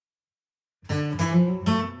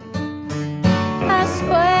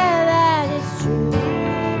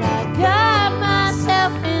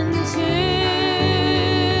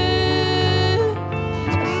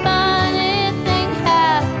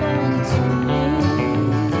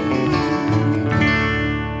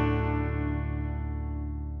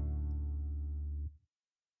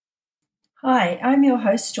I'm your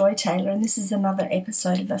host, Joy Taylor, and this is another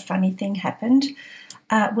episode of A Funny Thing Happened.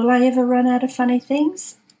 Will I ever run out of funny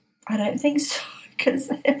things? I don't think so,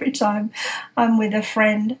 because every time I'm with a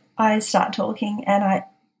friend, I start talking and I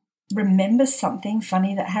remember something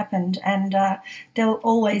funny that happened, and there'll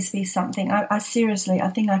always be something. I seriously, I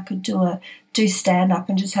think I could do stand up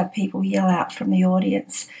and just have people yell out from the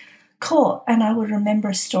audience, "Court," and I would remember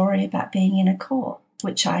a story about being in a court,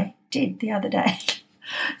 which I did the other day.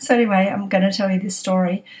 So anyway, I'm going to tell you this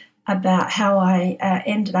story about how I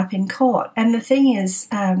ended up in court. And the thing is,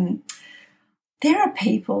 there are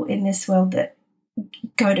people in this world that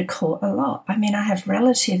go to court a lot. I mean, I have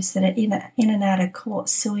relatives that are in and out of court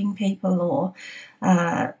suing people, or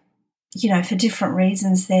for different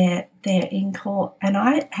reasons they're in court. And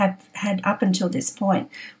I have had, up until this point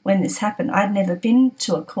when this happened, I'd never been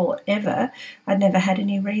to a court ever. I'd never had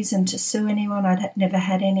any reason to sue anyone. I'd never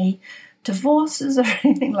had any divorces or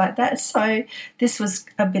anything like that. So this was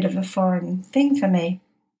a bit of a foreign thing for me.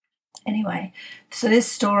 Anyway, so this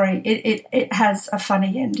story, it has a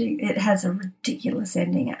funny ending. It has a ridiculous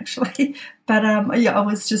ending, actually. But I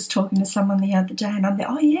was just talking to someone the other day, and I'm like,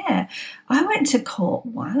 oh yeah, I went to court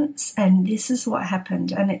once, and this is what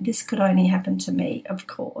happened, and this could only happen to me, of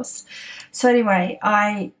course. So anyway,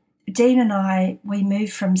 Dean and I, we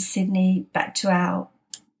moved from Sydney back to our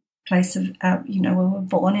place of, we were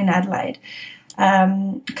born in Adelaide.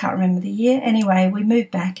 Can't remember the year. Anyway, we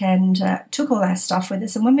moved back and took all our stuff with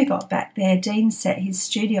us. And when we got back there, Dean set his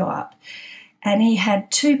studio up, and he had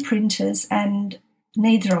 2 printers and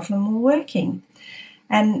neither of them were working.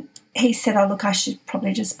 And he said, oh, look, I should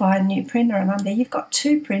probably just buy a new printer. And I'm there, you've got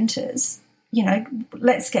 2 printers,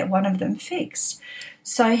 let's get one of them fixed.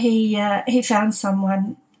 So he found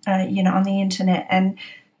someone, on the internet and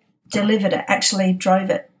delivered it, actually drove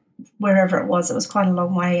it wherever it was quite a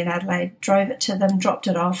long way in Adelaide, drove it to them, dropped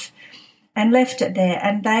it off and left it there.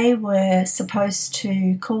 And they were supposed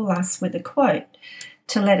to call us with a quote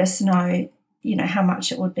to let us know, how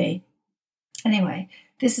much it would be. Anyway,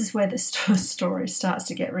 this is where the story starts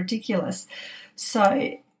to get ridiculous.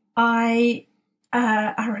 So I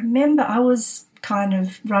remember I was kind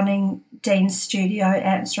of running Dean's studio,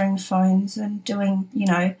 answering phones and doing,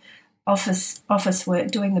 office work,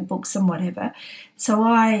 doing the books and whatever. So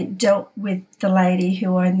I dealt with the lady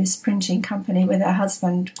who owned this printing company with her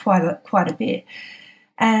husband quite a bit.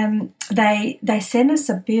 They sent us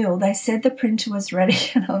a bill. They said the printer was ready,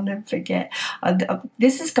 and I'll never forget.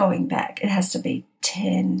 This is going back. It has to be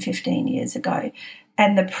 10, 15 years ago.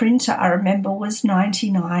 And the printer, I remember, was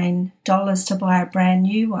 $99 to buy a brand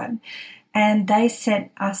new one. And they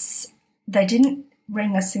didn't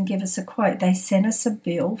ring us and give us a quote. They sent us a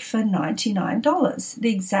bill for $99,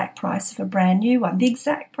 the exact price of a brand new one, the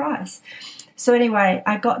exact price. So anyway,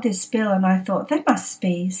 I got this bill and I thought they must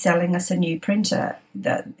be selling us a new printer.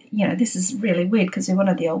 This is really weird because we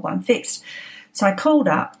wanted the old one fixed. So I called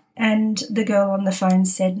up and the girl on the phone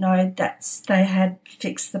said, no, they had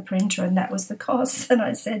fixed the printer and that was the cost. And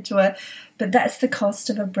I said to her, but that's the cost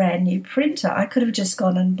of a brand new printer. I could have just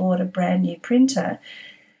gone and bought a brand new printer.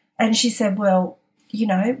 And she said, well,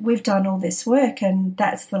 we've done all this work and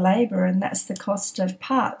that's the labour and that's the cost of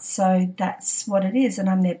parts. So that's what it is. And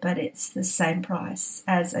I'm there, but it's the same price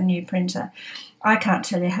as a new printer. I can't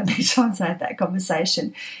tell you how many times I had that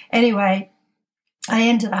conversation. Anyway,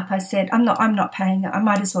 I said, I'm not paying it. I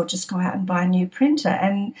might as well just go out and buy a new printer,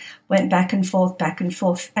 and went back and forth.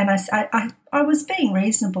 And I was being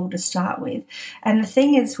reasonable to start with. And the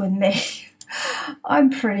thing is with me, I'm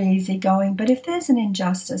pretty easygoing, but if there's an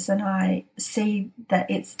injustice and I see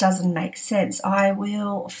that it doesn't make sense, I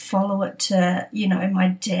will follow it to, my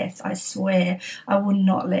death. I swear I will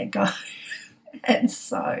not let go. And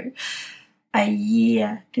so a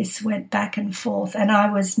year this went back and forth, and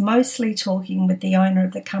I was mostly talking with the owner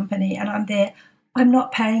of the company, and I'm there, I'm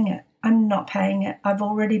not paying it. I've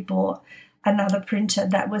already bought another printer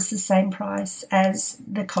that was the same price as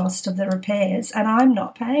the cost of the repairs, and I'm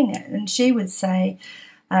not paying it. And she would say,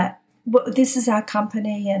 this is our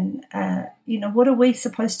company, and, what are we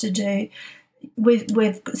supposed to do?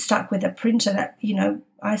 We've stuck with a printer that,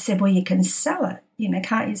 I said, well, you can sell it.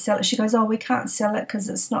 Can't you sell it? She goes, oh, we can't sell it because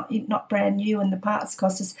it's not brand new and the parts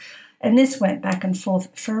cost us. And this went back and forth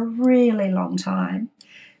for a really long time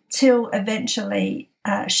till eventually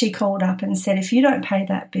she called up and said, if you don't pay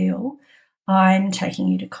that bill, I'm taking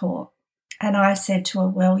you to court. And I said to her,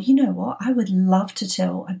 well, you know what? I would love to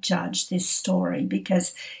tell a judge this story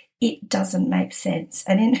because it doesn't make sense.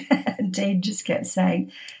 And Dean just kept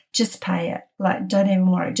saying, just pay it. Like, don't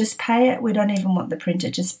even worry. Just pay it. We don't even want the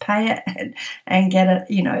printer. Just pay it and get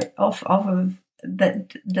it, off of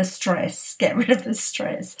the stress. Get rid of the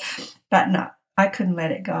stress. But no, I couldn't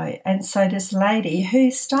let it go. And so this lady, who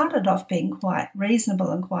started off being quite reasonable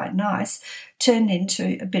and quite nice, turned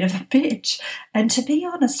into a bit of a bitch. And to be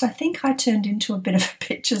honest, I think I turned into a bit of a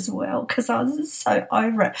bitch as well, because I was just so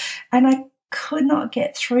over it. And I could not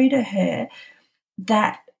get through to her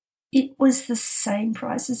that it was the same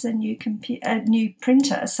price as a new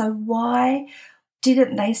printer. So why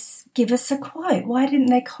didn't they give us a quote? Why didn't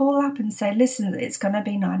they call up and say, listen, it's going to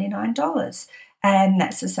be $99 and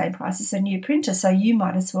that's the same price as a new printer, so you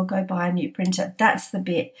might as well go buy a new printer? That's the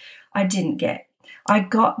bit I didn't get. I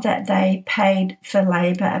got that they paid for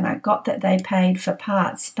labour and I got that they paid for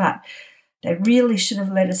parts, but they really should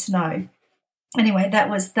have let us know. Anyway, that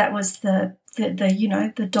was the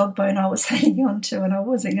dog bone I was hanging on to, and I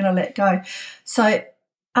wasn't going to let go. So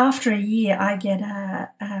after a year, I get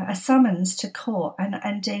a summons to court,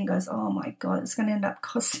 and Dean goes, oh, my God, it's going to end up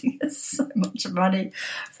costing us so much money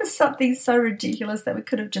for something so ridiculous that we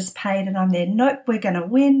could have just paid. And I'm there, nope, we're going to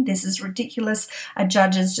win. This is ridiculous. A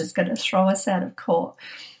judge is just going to throw us out of court.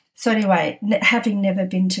 So anyway, having never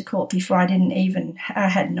been to court before, I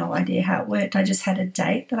had no idea how it worked. I just had a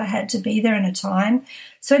date that I had to be there and a time.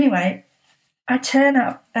 So anyway, I turn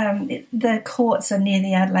up. The courts are near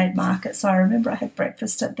the Adelaide Market, so I remember I had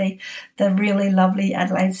breakfast at the really lovely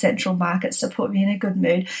Adelaide Central Markets to put me in a good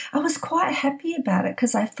mood. I was quite happy about it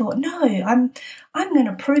because I thought, no, I'm going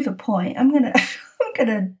to prove a point. I'm going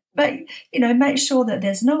to make sure that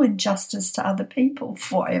there's no injustice to other people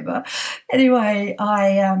forever. Anyway,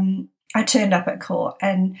 I turned up at court,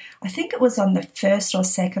 and I think it was on the first or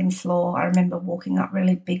second floor. I remember walking up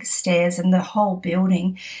really big stairs, and the whole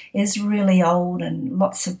building is really old and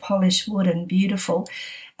lots of polished wood and beautiful.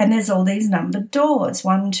 And there's all these numbered doors,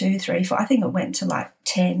 1, 2, 3, 4. I think it went to like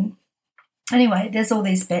 10. Anyway, there's all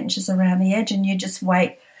these benches around the edge, and you just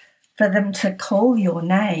wait for them to call your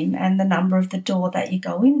name and the number of the door that you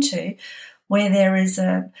go into, where there is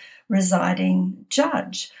a residing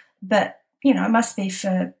judge. But, it must be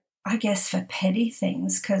for petty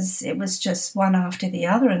things, because it was just one after the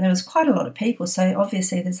other, and there was quite a lot of people. So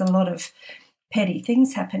obviously there's a lot of petty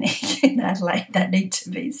things happening in Adelaide that need to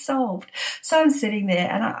be solved. So I'm sitting there,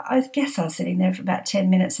 and I guess I was sitting there for about 10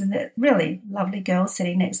 minutes, and the really lovely girl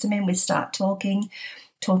sitting next to me, and we start talking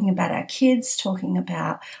about our kids, talking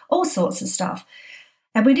about all sorts of stuff.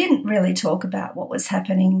 And we didn't really talk about what was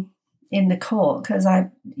happening in the court, because I,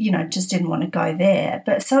 just didn't want to go there.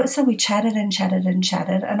 But so we chatted and chatted and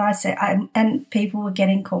chatted, and I said, and people were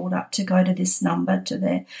getting called up to go to this number,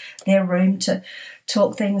 to their room, to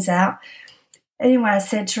talk things out. Anyway, I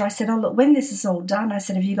said to her, oh, look, when this is all done, I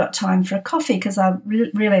said, have you got time for a coffee? Because I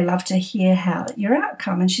really love to hear how your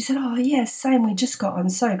outcome. And she said, oh, yes, same. We just got on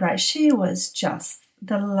so great. She was just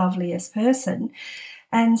the loveliest person.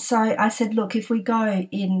 And so I said, look, if we go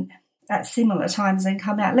in at similar times and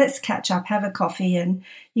come out, let's catch up, have a coffee, and,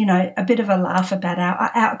 a bit of a laugh about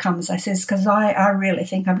our outcomes. I says, because I really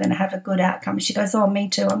think I'm going to have a good outcome. She goes, oh, me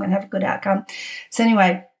too, I'm going to have a good outcome. So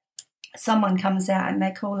anyway, someone comes out and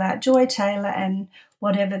they call out Joy Taylor and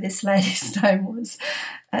whatever this lady's name was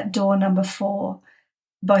at door number 4,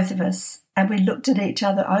 both of us. And we looked at each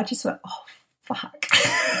other. I just went, oh, fuck.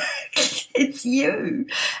 It's you.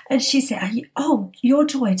 And she said, you're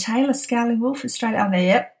Joy Taylor, Scowling Wolf, Australia. I'm there,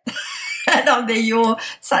 yep. And I'm there, you're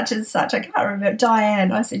such and such. I can't remember.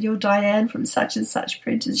 Diane. I said, you're Diane from such and such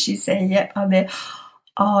printers. She said, yep, I'm there.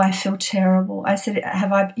 Oh, I feel terrible. I said,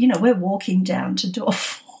 we're walking down to door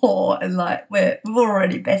 4 and we're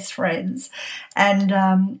already best friends. And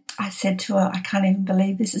I said to her, I can't even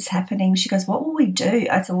believe this is happening. She goes, what will we do?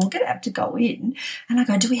 I said, well, we're going to have to go in. And I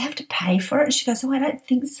go, do we have to pay for it? She goes, oh, I don't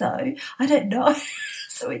think so. I don't know.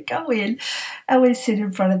 So we go in and we sit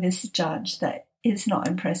in front of this judge that is not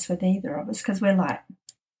impressed with either of us, because we're like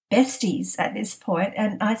besties at this point.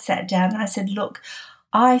 And I sat down and I said, look,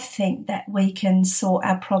 I think that we can sort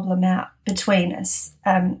our problem out between us.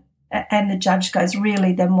 And the judge goes,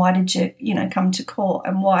 really, then why did you, come to court,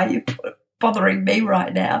 and why are you bothering me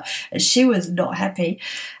right now? And she was not happy.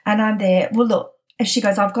 And I'm there, well, look, and she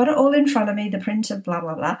goes, I've got it all in front of me, the printer, blah,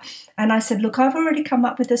 blah, blah. And I said, look, I've already come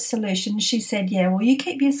up with a solution. She said, yeah, well, you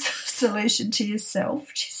keep your solution to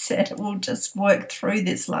yourself. She said, we'll just work through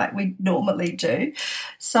this like we normally do.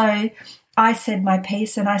 So I said my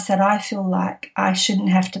piece, and I said, I feel like I shouldn't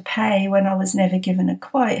have to pay when I was never given a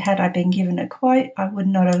quote. Had I been given a quote, I would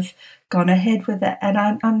not have gone ahead with it. And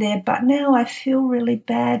I'm there, but now I feel really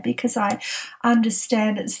bad because I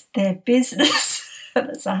understand it's their business and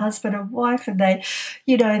it's a husband and wife, and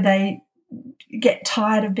they get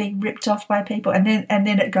tired of being ripped off by people. And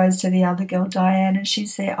then it goes to the other girl, Diane, and she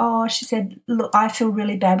said, look, I feel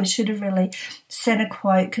really bad. We should have really sent a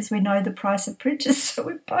quote because we know the price of printers. So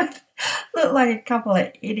we both look like a couple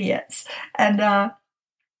of idiots. And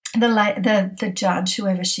the judge,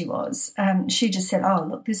 whoever she was, she just said, "Oh,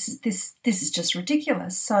 look, this is just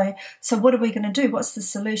ridiculous. So what are we going to do? What's the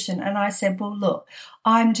solution?" And I said, "Well, look,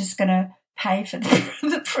 I'm just going to pay for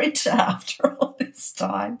the printer after all this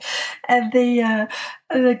time." And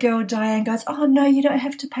the girl Diane goes, "Oh no, you don't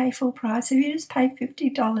have to pay full price. If you just pay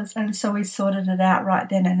 $50." And so we sorted it out right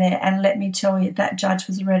then and there. And let me tell you, that judge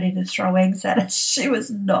was ready to throw eggs at us. She was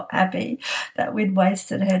not happy that we'd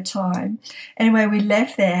wasted her time. Anyway, we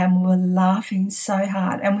left there and we were laughing so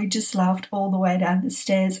hard, and we just laughed all the way down the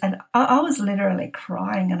stairs. And I was literally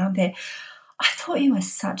crying, and I'm there. "I thought you were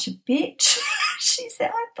such a bitch." She said,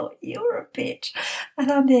 "I thought you were a bitch."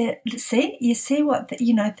 And I'm there, you see what,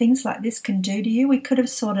 things like this can do to you? We could have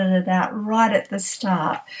sorted it out right at the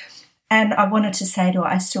start. And I wanted to say to her,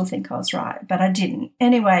 I still think I was right, but I didn't.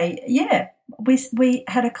 Anyway, yeah, we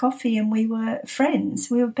had a coffee and we were friends.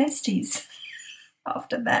 We were besties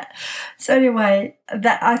after that. So anyway,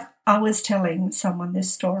 that I was telling someone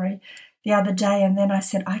this story the other day, and then I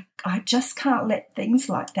said, I just can't let things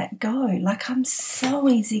like that go. Like, I'm so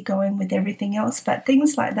easygoing with everything else, but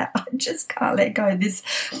things like that, I just can't let go. This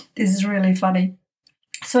is really funny.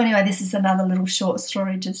 So anyway, this is another little short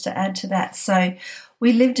story just to add to that. So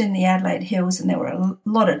we lived in the Adelaide Hills, and there were a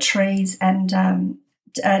lot of trees, and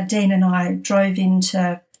Dean and I drove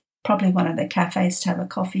into probably one of the cafes to have a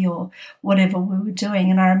coffee or whatever we were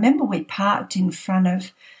doing. And I remember we parked in front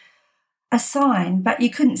of a sign, but you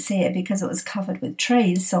couldn't see it because it was covered with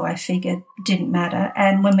trees, so I figured it didn't matter.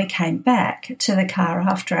 And when we came back to the car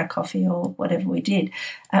after our coffee or whatever we did,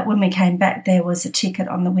 when we came back, there was a ticket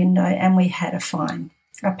on the window and we had a fine,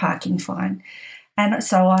 a parking fine. And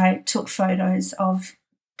so I took photos of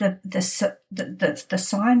the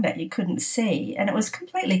sign that you couldn't see, and it was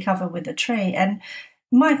completely covered with a tree. And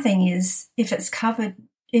my thing is, if it's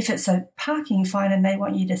a parking fine and they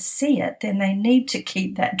want you to see it, then they need to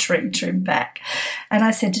keep that tree trimmed back. And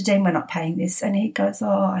I said to Dean, "We're not paying this." And he goes,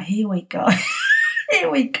 "Oh, here we go." Here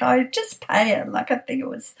we go. Just pay it. Like, I think it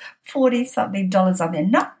was $40-something. I'm there.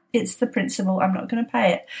 No, it's the principal. I'm not going to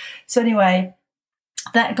pay it. So anyway,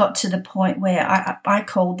 that got to the point where I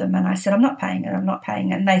called them and I said, "I'm not paying it. I'm not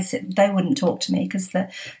paying it." And they said they wouldn't talk to me because the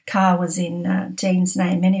car was in Dean's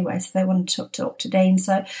name anyway, so they wanted to talk to Dean.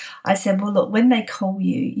 So I said, "Well, look, when they call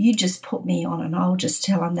you, you just put me on and I'll just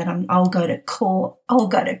tell them that I'll go to court. I'll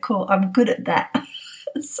go to court. I'm good at that."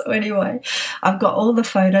 So anyway, I've got all the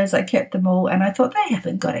photos. I kept them all, and I thought, they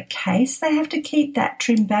haven't got a case. They have to keep that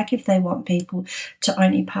trimmed back if they want people to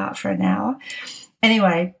only park for an hour.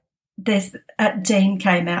 Anyway, Dean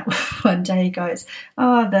came out one day. He goes,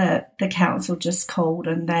 "Oh, the council just called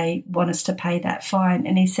and they want us to pay that fine."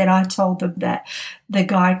 And he said, "I told them that the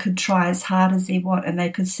guy could try as hard as he want and they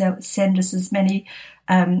could send us as many,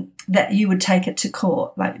 that you would take it to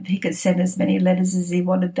court. Like, he could send as many letters as he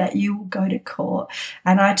wanted, that you will go to court.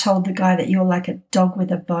 And I told the guy that you're like a dog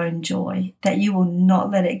with a bone, Joy, that you will not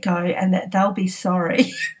let it go and that they'll be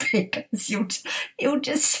sorry because you'll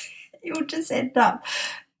just end up,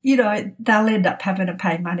 they'll end up having to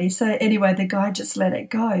pay money." So anyway, the guy just let it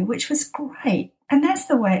go, which was great. And that's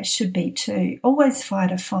the way it should be too. Always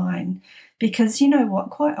fight a fine, because you know what?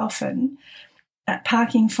 Quite often,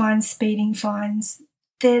 parking fines, speeding fines,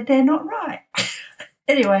 they're not right.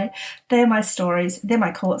 Anyway, they're my stories. They're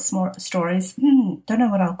my court stories. Don't know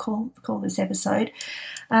what I'll call this episode.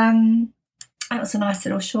 That was a nice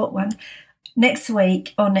little short one. Next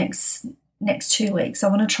week or next 2 weeks, I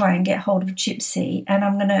want to try and get hold of Gypsy, and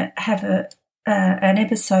I'm going to have an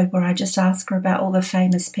episode where I just ask her about all the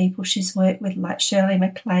famous people she's worked with, like Shirley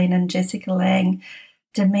MacLaine and Jessica Lange,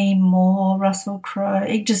 Demi Moore, Russell Crowe.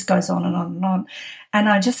 It just goes on and on and on. And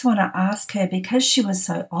I just want to ask her, because she was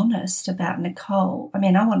so honest about Nicole. I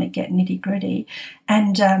mean, I want to get nitty-gritty.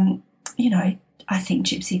 And, I think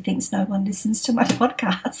Gypsy thinks no one listens to my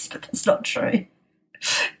podcast, but that's not true.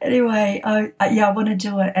 Anyway, I want to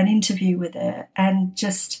do an interview with her and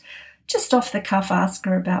just off the cuff ask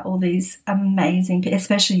her about all these amazing people,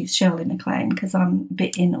 especially Shirley MacLaine, because I'm a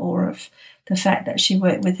bit in awe of the fact that she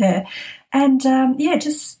worked with her. And,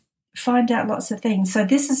 just find out lots of things. So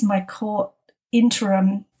this is my court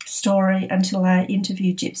interim story until I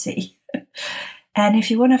interview Gypsy. And if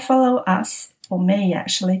you want to follow us, or me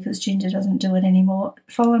actually, because Ginger doesn't do it anymore,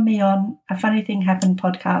 follow me on A Funny Thing Happened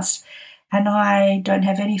podcast. And I don't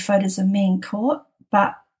have any photos of me in court,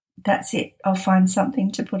 but that's it. I'll find something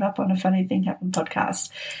to put up on A Funny Thing Happened podcast.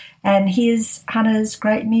 And here's Hannah's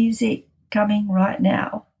great music coming right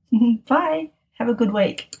now. Bye. Have a good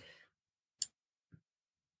week.